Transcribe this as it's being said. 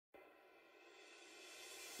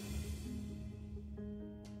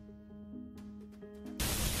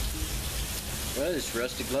Well, it's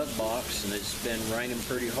rusty glove box, and it's been raining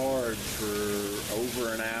pretty hard for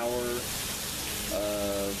over an hour.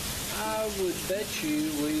 I would bet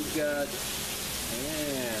you we've got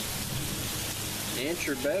an inch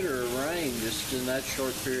or better of rain just in that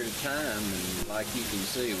short period of time. And like you can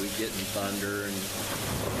see, we're getting thunder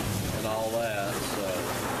and all that. So,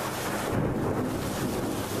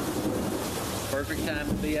 perfect time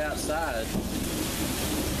to be outside.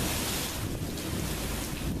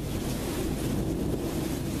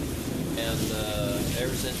 And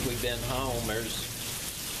ever since we've been home, there's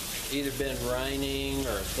either been raining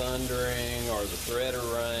or thundering, or the threat of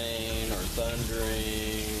rain or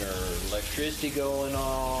thundering, or electricity going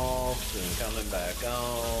off and coming back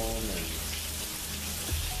on, and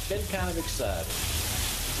it's been kind of exciting.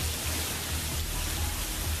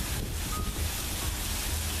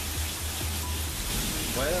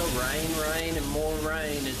 Well, rain, and more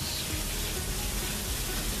rain. It's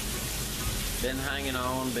been hanging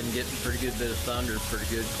on, been getting a pretty good bit of thunder, pretty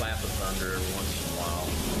good clap of thunder every once in a while.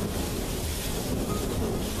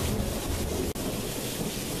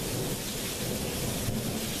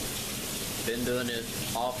 Been doing it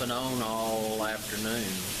off and on all afternoon.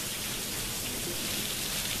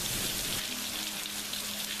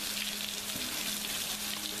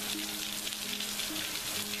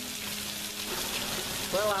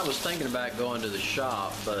 Well, I was thinking about going to the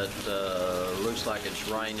shop, but looks like it's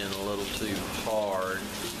raining a little too hard.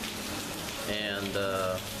 And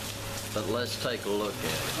but let's take a look at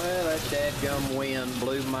it. Well, that dadgum wind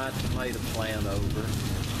blew my tomato plant over.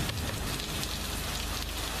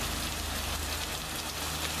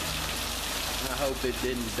 I hope it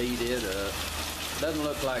didn't beat it up. Doesn't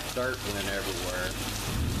look like dirt went everywhere.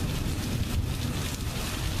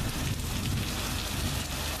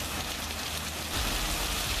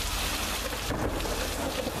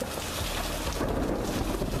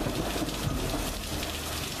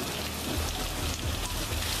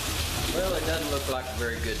 Well, it doesn't look like a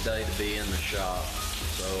very good day to be in the shop,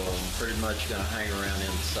 so I'm pretty much going to hang around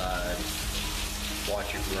inside,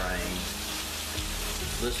 watch it rain,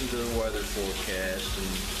 listen to the weather forecast,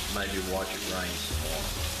 and maybe watch it rain some more.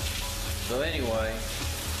 So anyway,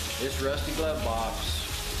 it's Rusty Glove Box.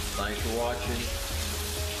 Thanks for watching,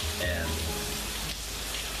 and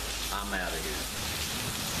I'm out of here.